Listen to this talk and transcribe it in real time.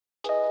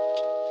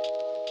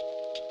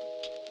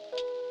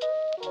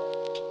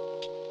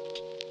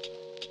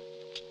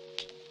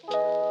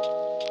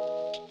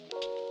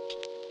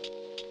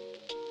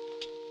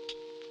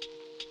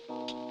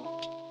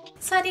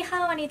ดีค่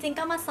ะวันนี้จริง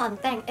ก็มาสอน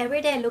แต่ง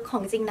everyday look ข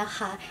องจริงนะค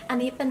ะอัน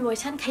นี้เป็นเวอ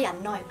ร์ชั่นขยัน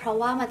หน่อยเพราะ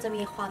ว่ามันจะ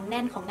มีความแ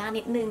น่นของหน้า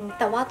นิดนึง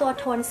แต่ว่าตัว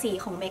โทนสี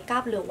ของเมคอั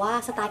พหรือว่า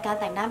สไตล์การ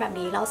แต่งหน้าแบบ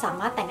นี้เราสา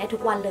มารถแต่งได้ทุ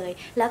กวันเลย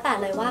แล้วแต่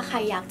เลยว่าใคร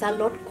อยากจะ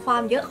ลดควา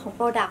มเยอะของ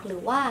Product หรื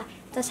อว่า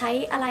จะใช้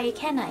อะไรแ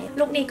ค่ไหน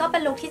ลุคนี้ก็เป็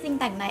นลุคที่จริง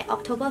แต่งใน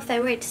October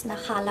Favorites น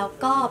ะคะแล้ว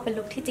ก็เป็น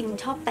ลุคที่จริง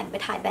ชอบแต่งไป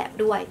ถ่ายแบบ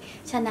ด้วย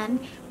ฉะนั้น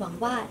หวัง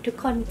ว่าทุก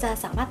คนจะ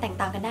สามารถแต่ง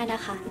ตามกันได้น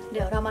ะคะเ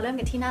ดี๋ยวเรามาเริ่ม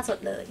กันที่หน้าสด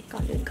เลยก่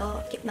อนอื่นก็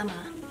เก็บหน้ามา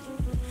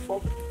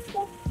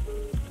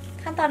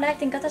ขั้นตอนแรก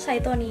จริงก็จะใช้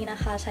ตัวนี้นะ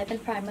คะใช้เป็น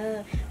primer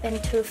เป็น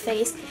Too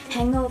Faced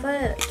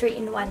Hangover 3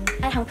 in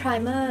 1ได้ทั้ง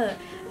primer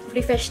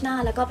refresh หน้า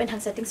แล้วก็เป็นทั้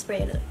ง setting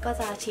spray เลยก็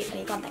จะฉีดอัน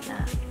นี้ก่อนแต่งหน้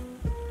า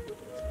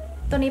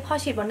ตัวนี้พอ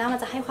ฉีดบนหน้ามัน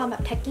จะให้ความแบ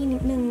บแท็กกี้นิ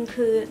ดนึง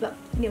คือแบบ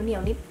เหนีย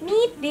วนิ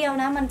ดเดียว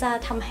นะมันจะ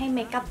ทำให้เม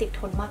คอัพติด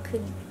ทนมาก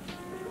ขึ้น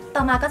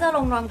ต่อมาก็จะล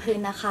งรองพื้น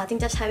นะคะจริง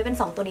จะใช้เป็น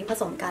2ตัวนี้ผ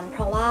สมกันเพ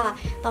ราะว่า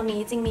ตอนนี้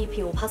จริงมี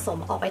ผิวผสม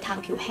ออกไปทาง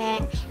ผิวแห้ง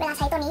เวลาใ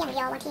ช้ตัวนี้อย่างเดี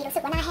ยวบางทีรู้สึ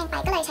กว่าหน้าแห้งไป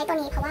ก็เลยใช้ตัว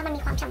นี้เพราะว่ามัน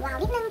มีความฉ่ำวาว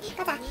นิดนึง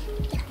ก็จะ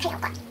เขย่า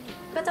ก่อน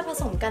ก็จะผ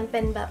สมกันเป็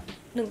นแบบ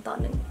1 ต่อ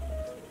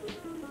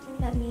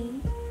 1แบบนี้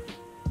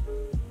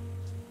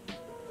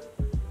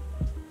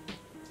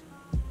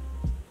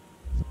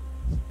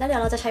แล้วเดี๋ย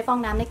วเราจะใช้ฟอง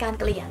น้ำในการ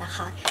เกลี่ยนะค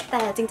ะแ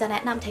ต่จริงจะแน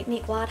ะนำเทคนิ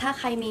คว่าถ้า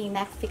ใครมี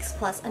MAC Fix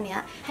Plus อันเนี้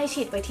ยให้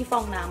ฉีดไว้ที่ฟ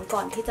องน้ำก่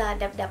อนที่จะ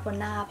แดบบน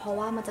หน้าเพราะ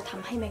ว่ามันจะท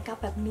ำให้เมคอัพ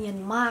แบบเนียน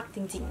มากจ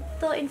ริง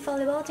ๆตัว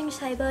Infallible จริงใ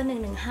ช้เบอร์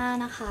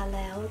 115 นะคะแ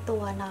ล้วตั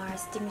ว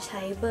NARS จริงใ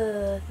ช้เบอ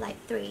ร์ Light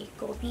 3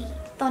 Gobi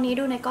ตอนนี้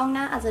ดูในกล้องห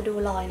น้าอาจจะดู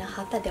ลอยนะค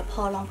ะแต่เดี๋ยวพ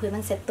อรองพื้น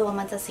มันเซ็ตตัว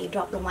มันจะสีดร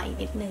อปลงมาอีก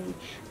นิดนึง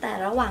แต่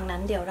ระหว่างนั้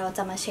นเดี๋ยวเราจ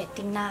ะมาเชด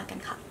ดิ้งหน้ากั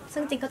นค่ะ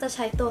ซึ่งจริงก็จะใ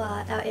ช้ตัว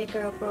LA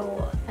Girl Pro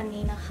อัน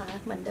นี้นะคะ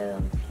เหมือนเดิม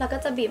แล้วก็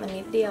จะบีบมัน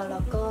นิดเดียวแล้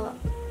วก็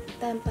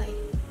แต้มไป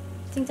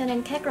จริงจะเน้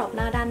นแค่กรอบห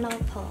น้าด้านนอก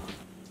พอ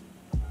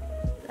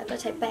แล้วก็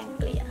ใช้แป้ง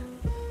เกลี่ย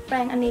แปร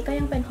งอันนี้ก็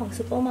ยังเป็นของ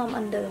Super Mom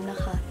อันเดิมนะ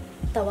คะ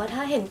แต่ว่าถ้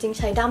าเห็นจริง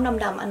ใช้ด้าม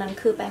ดำๆอันนั้น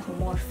คือแปรงของ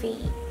Morphe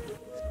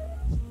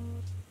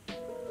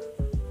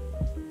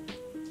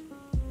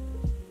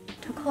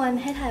ทุกคน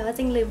ให้ถ่ายว่าจ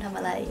ริงลืมทำ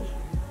อะไร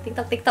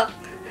TikTok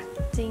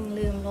จริง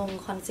ลืมลง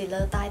คอนซีลเลอ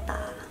ร์ใต้ต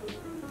า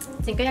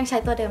จริงก็ยังใช้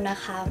ตัวเดิมนะ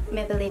คะ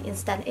Maybelline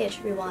Instant Age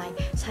Rewind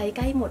ใช้ใ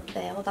กล้หมดแ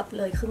ล้วแบบ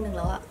เลยครึ่งหนึ่งแ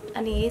ล้วอะ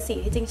อันนี้สี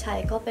ที่จริงใช้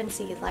ก็เป็น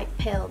สี Light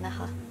Pale นะค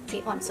ะสี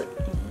อ่อนสุด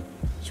อันนี้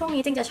ช่วง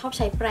นี้จริงจะชอบใ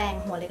ช้แปรง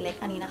หัวเล็ก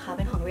ๆอันนี้นะคะเ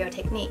ป็นของ Real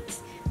Techniques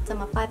จะ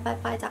มา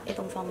ป้ายจากต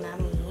รงฟองน้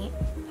ำนี้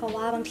เพราะ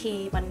ว่าบางที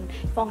มัน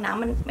ฟองน้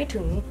ำมันไม่ถึ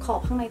งขอ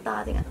บข้างในตา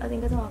จริงอะแล้วจริ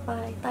งก็จะมาป้า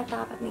ยใต้ตา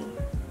แบบนี้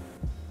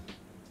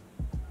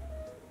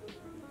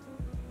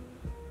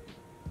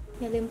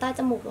อย่าลืมใต้จ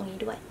มูกตรงนี้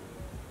ด้วย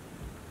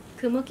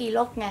คือเมื่อกี้ล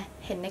กไง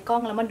เห็นในกล้อ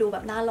งแล้วมันดูแบ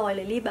บหน้าลอยเ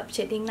ลยรีบแบบเช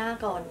ดดิ้งหน้า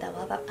ก่อนแต่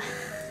ว่าแบบ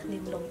ลื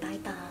มลงใต้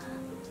ตา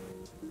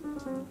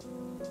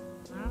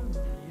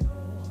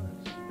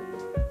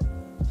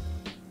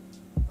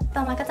ต่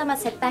อมาก็จะมา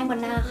เซตแป้งบน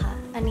หน้าค่ะ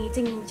อันนี้จ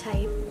ริงใช้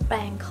แปร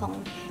งของ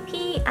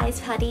พี่ Ice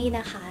Party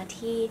นะคะ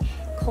ที่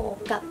โค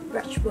กับ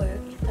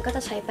Brushwork แล้วก็จ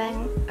ะใช้แป้ง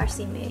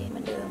RCMA เหมื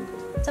อนเดิม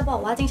จะบอก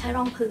ว่าจริงใช้ร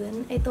องพื้น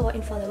ไอตัว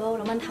Infallible แ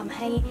ล้วมันทำใ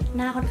ห้ห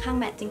น้าค่อนข้าง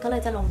แมตต์จริงก็เล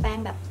ยจะลงแป้ง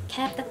แบบแค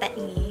บแตะๆอ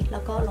ย่างนี้แล้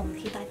วก็ลง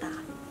ที่ใต้ตา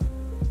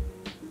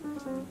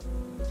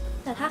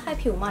แต่ถ้าใคร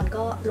ผิวมัน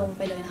ก็ลงไ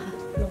ปเลยนะคะ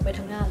ลงไป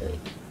ทั้งหน้าเลย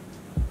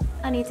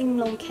อันนี้จริง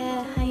ลงแค่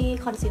ให้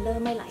คอนซีลเลอ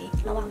ร์ไม่ไหล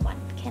ระหว่างวัน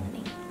แค่นั้นเอ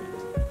ง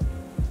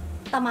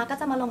ต่อมาก็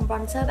จะมาลงบรอ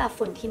นเซอร์แบบ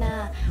ฝุ่นที่หน้า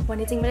วัน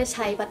นี้จริงไม่ได้ใ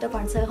ช้บัตเตอร์บร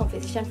อนเซอร์ของ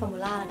Physician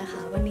Formula นะค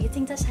ะวันนี้จ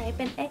ริงจะใช้เ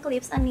ป็น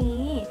Eglips อัน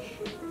นี้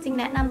จริง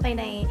แนะนำไป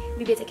ใน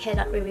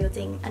Babyjingko.review จ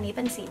ริงอันนี้เ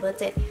ป็นสีเบอร์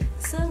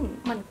 7ซึ่ง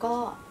มันก็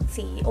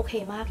สีโอเค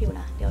มากอยู่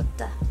นะเดี๋ยว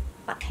จะ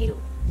ปัดให้ดู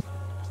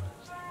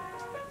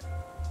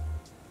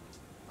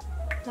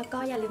แล้วก็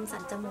อย่าลืม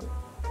สั่นจมูก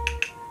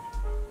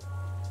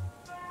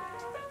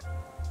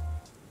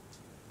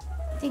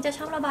จริงจะช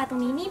อบระบายตร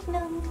งนี้นิด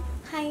นึง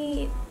ให้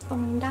ตร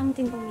งดั้งจ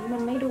ริงตรงนี้มั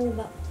นไม่ดู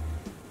แบบ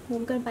มุ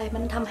มเกินไปมั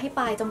นทำให้ป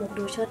ลายจมูก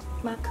ดูเชิด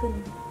มากขึ้น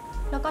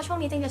แล้วก็ช่วง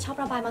นี้จริงจะชอบ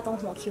ระบายมาตรง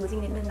หัวคิ้วจริ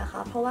งนิดนึงนะค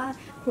ะเพราะว่า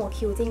หัว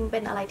คิ้วจริงเป็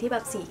นอะไรที่แบ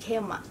บสีเข้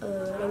มอ่ะ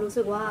เรารู้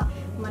สึกว่า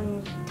มัน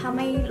ถ้าไ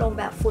ม่ลง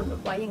แบบฝุ่น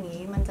ไว้อย่าง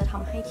นี้มันจะท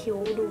ำให้คิ้ว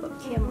ดูแบบ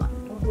เข้มอ่ะ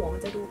ตรงหัวมั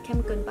นจะดูเข้ม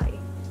เกินไป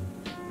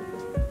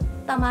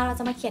ต่อมาเรา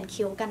จะมาเขียน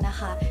คิ้วกันนะ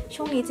คะ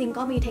ช่วงนี้จริง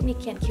ก็มีเทคนิค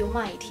เขียนคิ้วให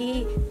ม่ที่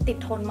ติด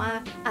ทนมาก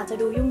อาจจะ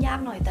ดูยุ่งยาก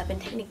หน่อยแต่เป็น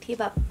เทคนิคที่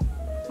แบบ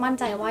มั่น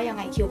ใจว่ายังไ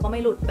งคิ้วก็ไ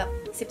ม่หลุดแบบ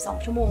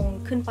12 ชั่วโมง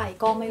ขึ้นไป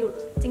ก็ไม่หลุด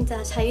จริงจะ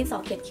ใช้ดินสอ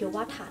เขียนคิ้วว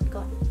าดฐาน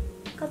ก่อน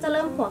ก็จะเ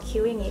ริ่มหัว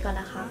คิ้วอย่างนี้ก่อน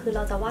นะคะคือเร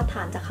าจะวาดฐ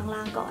านจากข้างล่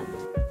างก่อน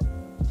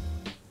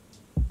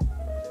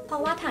พอ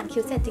วาดฐาน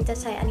คิ้วเสร็จจริงจะ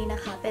ใช้อันนี้น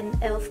ะคะเป็น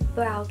E.L.F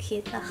Eyebrow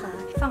Kit นะคะ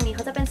ฝั่งนี้เข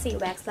าจะเป็นสี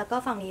แว็กซ์แล้วก็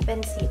ฝั่งนี้เป็น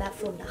สีแบบ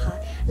ฝุ่นนะคะ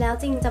แล้ว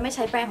จริงจะไม่ใ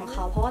ช้แปรงของเข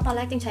าเพราะว่าตอนแ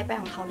รกจริงใช้แปรง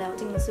ของเขาแล้ว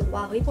จริงรู้สึก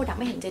ว่าเฮ้ยโปรดักต์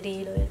ไม่เห็นจะดี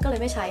เลยก็เลย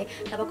ไม่ใช้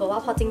แต่ปรากฏว่า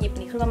พอจริงหยิบ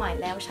นี้ขึ้นมาใหม่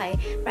แล้วใช้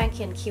แปรงเ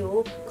ขียนคิ้ว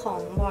ของ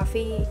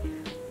Morphe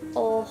โ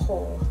อ้โห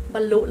บร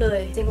รลุเลย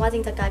จริงว่าจ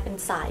ริงจะกลายเป็น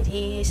สาย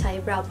ที่ใช้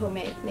brow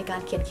pomade ในกา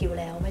รเขียนคิ้ว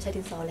แล้วไม่ใช่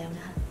ดินสอแล้วน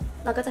ะคะ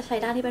เราก็จะใช้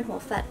ด้านที่เป็นหัว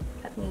แฟลต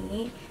แบบนี้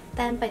แ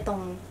ต้มไปตร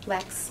งแ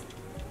ว็กซ์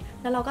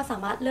แล้วเราก็สา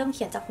มารถเริ่มเ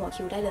ขียนจากหัว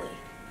คิ้วได้เลย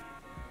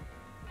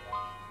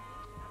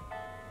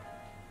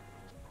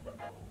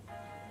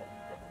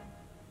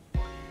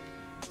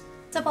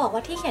จะบอกว่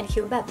าที่เขียน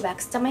คิ้วแบบแว็ก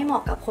ซ์จะไม่เหมา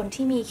ะกับคน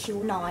ที่มีคิ้ว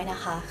น้อยนะ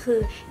คะคือ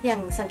อย่า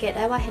งสังเกตไ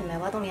ด้ว่าเห็นไหม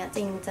ว่าตรงนี้จ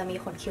ริงจะมี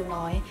ขนคิ้ว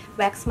น้อยแ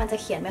ว็กซ์มันจะ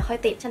เขียนไม่ค่อย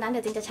ติดฉะนั้นเดี๋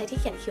ยวจริงจะใช้ที่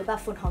เขียนคิ้วแบบ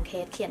ฝุ่นของเค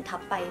สเขียนทั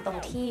บไปตรง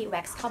ที่แ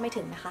ว็กซ์เข้าไม่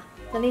ถึงนะคะ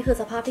และนี่คือ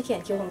สภาพที่เขีย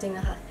นคิ้วของจริง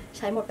นะคะใ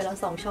ช้หมดไปแล้ว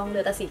2 ช่องเหลื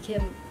อแต่สีเข้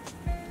ม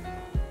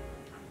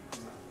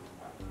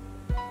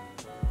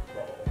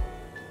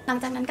หลัง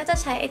จากนั้นก็จะ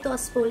ใช้ไอตัว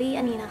สปูลี่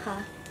อันนี้นะคะ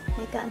ใ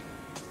นการ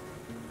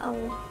เอา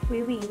ห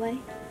วีไว้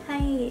ให้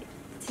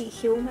สี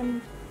คิ้วมัน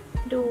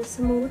ดูส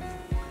มูท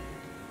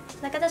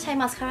แล้วก็จะใช้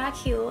มาสคาร่า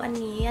คิ้วอัน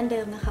นี้อันเ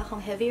ดิมนะคะของ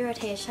Heavy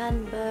Rotation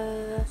เบอ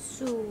ร์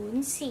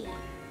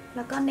 04 แ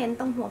ล้วก็เน้น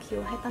ตรงหัวคิ้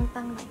วให้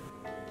ตั้งๆหน่อย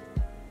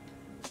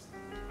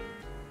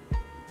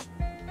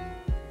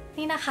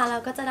นี่นะคะเรา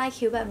ก็จะได้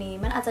คิ้วแบบนี้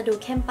มันอาจจะดู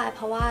เข้มไปเพ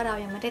ราะว่าเรา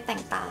ยังไม่ได้แต่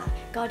งตา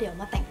ก็เดี๋ยว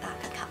มาแต่งตา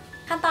กันค่ะ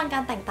ขั้นตอนกา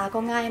รแต่งตาก็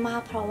ง่ายมา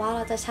กเพราะว่าเร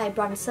าจะใช้บ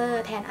รอนเซอ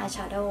ร์แทนอายแช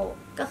โดว์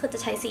ก็คือจะ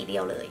ใช้สีเดี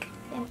ยวเลย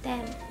แต้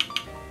ม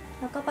ๆ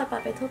แล้วก็ปั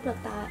ดๆไปทั่วเปลือก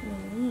ตาแบบ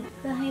นี้เ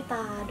พื่อให้ต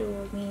าดู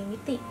มีมิ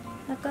ติ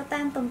แล้วก็แต้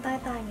มตรงใต้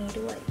ตาอย่างนี้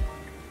ด้วย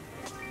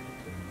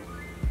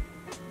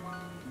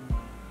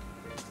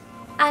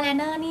อายไล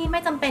เนอร์นี่ไ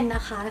ม่จำเป็นน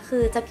ะคะคื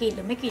อจะกรีดห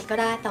รือไม่กรีดก็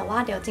ได้แต่ว่า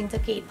เดี๋ยวจริงจะ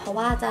กรีดเพราะ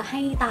ว่าจะให้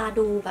ตา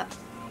ดูแบบ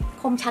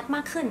คมชัดม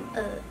ากขึ้น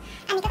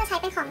อันนี้ก็จะใช้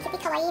เป็นของคิปปี้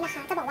คาวาอี้นะค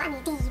ะจะบอกว่าอัน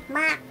นี้ดี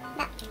มากแ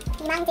บบ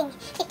ดีมากจริง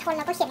ติดทนแ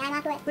ล้วก็เขียนง่ายม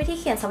ากด้วยวิธี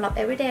เขียนสำหรับ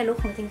everyday look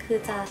ของจริงคือ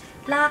จะ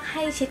ลากใ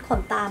ห้ชิดข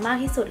นตามาก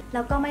ที่สุดแ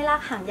ล้วก็ไม่ลา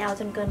กหางยาว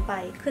จนเกินไป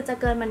คือจะ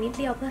เกินมันนิด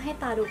เดียวเพื่อให้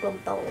ตาดูกลม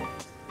โต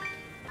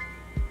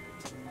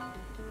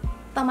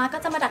ต่อมาก็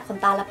จะมาดัดขน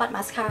ตาและปัดม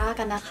าสคาร่า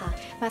กันนะคะ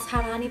มาสคา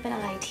ร่านี่เป็นอ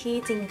ะไรที่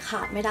จริงข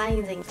าดไม่ได้จ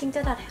ริงๆจริงจ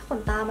ะดัดให้ขน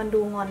ตามัน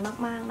ดูงอน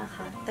มากๆนะค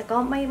ะแต่ก็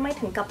ไม่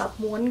ถึงกับแบบ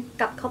ม้วน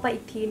กลับเข้าไป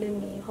อีกทีนึง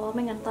นี้เพราะว่าไ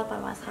ม่งั้นตอนปัด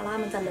มาสคาร่า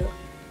มันจะเลอะ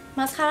ม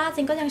าสคาร่าจ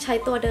ริงก็ยังใช้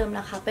ตัวเดิม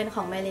นะคะเป็นข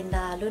อง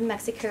Meilinda รุ่น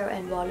Maxi Curl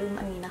and Volume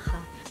อันนี้นะคะ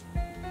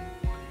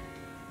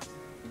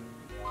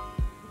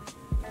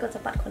ก็จะ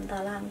ปัดขนตา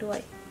ล่างด้ว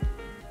ย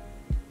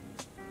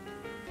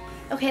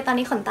โอเคตอน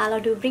นี้ขนตาเรา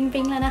ดูบ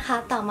ริ้งๆแล้วนะคะ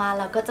ต่อมา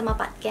เราก็จะมา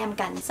ปัดแก้ม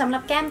กันสำหรั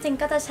บแก้มจริง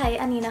ก็จะใช้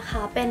อันนี้นะค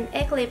ะเป็น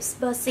Eglips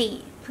เบอร์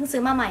 4 เพิ่งซื้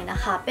อมาใหม่นะ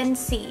คะเป็น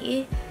สี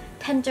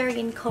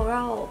Tangerine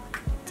Coral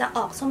จะอ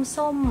อก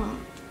ส้ม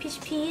ๆ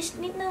พีช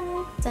นิดนึง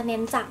จะเน้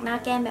นจากหน้า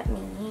แก้มแบบ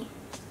นี้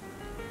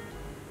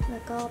แล้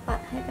วก็ปัด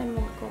ให้เป็นว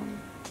งกลม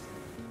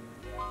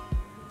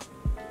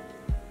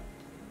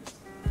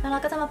แล้วเรา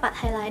ก็จะมาปัด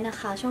ไฮไลท์นะ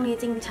คะช่วงนี้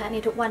จริงใช้ใน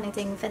ทุกวันจ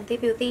ริงๆ Fenty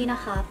Beauty นะ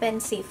คะเป็น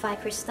สีไฟ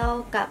คริสตัล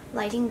กับ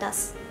Lighting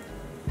Dust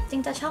จ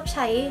ริงจะชอบใ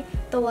ช้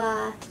ตัว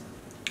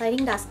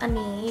Lighting Dust อัน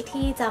นี้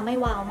ที่จะไม่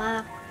วาวมา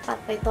กปัด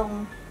ไปตรง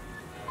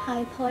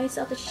High points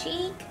of the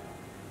cheek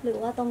หรือ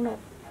ว่าตรงโหนก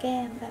แก้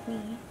มแบบ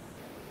นี้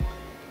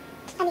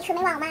อันนี้คือไ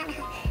ม่วาวมากนะ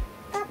คะ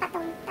ก็ปัดตร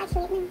งใต้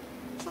คิ้วนิดนึง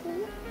แบบ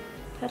นี้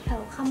แถ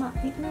วๆขมับ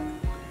นิดนึง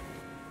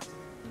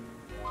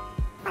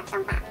ปัดตร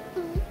งปาก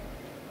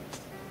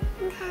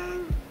นี้ข้าง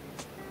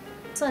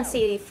ส่วน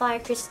สีไฟ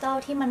คริสตัล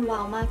ที่มันวา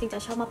วมากจริงจะ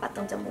ชอบมาปัดต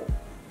รงจมูก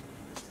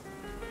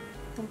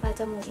ตรงปลาย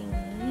จมูกอย่าง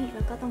นี้แ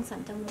ล้วก็ตรงสั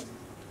นจมูก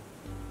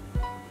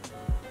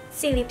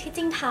สีลิปที่จ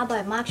ริงทาบ่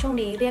อยมากช่วง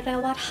นี้เรียกได้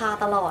ว่าทา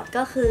ตลอด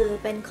ก็คือ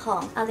เป็นขอ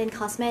ง Alin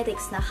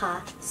Cosmetics นะคะ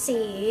สี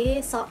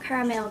Soft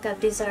Caramel กับ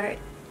Dessert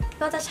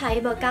ก็จะใช้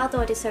เบอร์ 9 ตั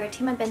ว Dessert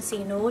ที่มันเป็นสี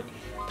นูด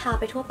ทา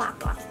ไปทั่วปาก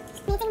ก่อน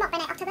นี่จริงบอกไป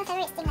ใน October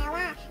Favorites จริงแล้ว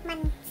ว่ามัน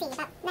สีแ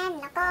บบแน่น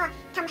แล้วก็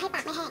ทำให้ป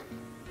ากไม่แห้ง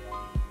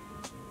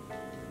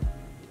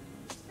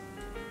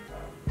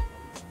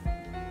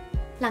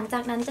หลังจา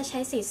กนั้นจะใช้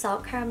สี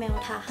Soft Caramel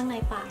ทาข้างใน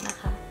ปากนะ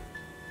คะ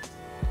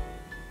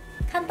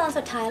ขั้นตอน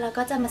สุดท้ายเรา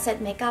ก็จะมาเซต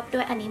เมคอัพด้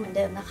วยอันนี้เหมือนเ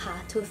ดิมนะคะ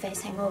Too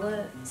Faced Hangover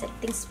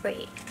Setting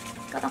Spray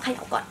ก็ต้องเข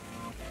ย่าก่อน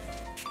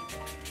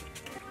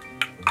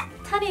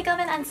ท่านี้ก็เ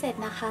ป็นอันเสร็จ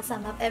นะคะส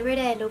ำหรับ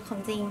everyday look ขอ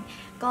งจริง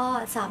ก็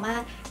สามาร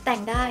ถแต่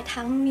งได้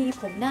ทั้งมี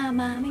ผมหน้า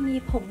มาไม่มี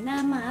ผมหน้า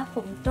มาผ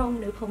มตรง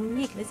หรือผมห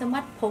ยิกหรือจะมั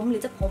ดผมหรื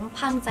อจะผม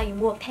พังใส่ห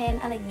มวกแทน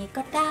อะไรอย่างนี้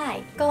ก็ได้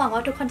ก็หวังว่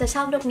าทุกคนจะช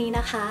อบลุคนี้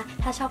นะคะ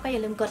ถ้าชอบก็อย่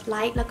าลืมกดไล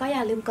ค์แล้วก็อย่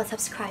าลืมกด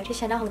subscribe ที่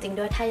ช่องของจริง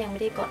ด้วยถ้ายังไ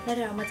ม่ได้กดแล้วเ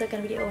ดี๋ยวเรามาเจอกัน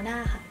วิดีโอหน้า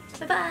ค่ะ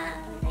บ๊ายบา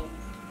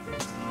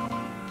ย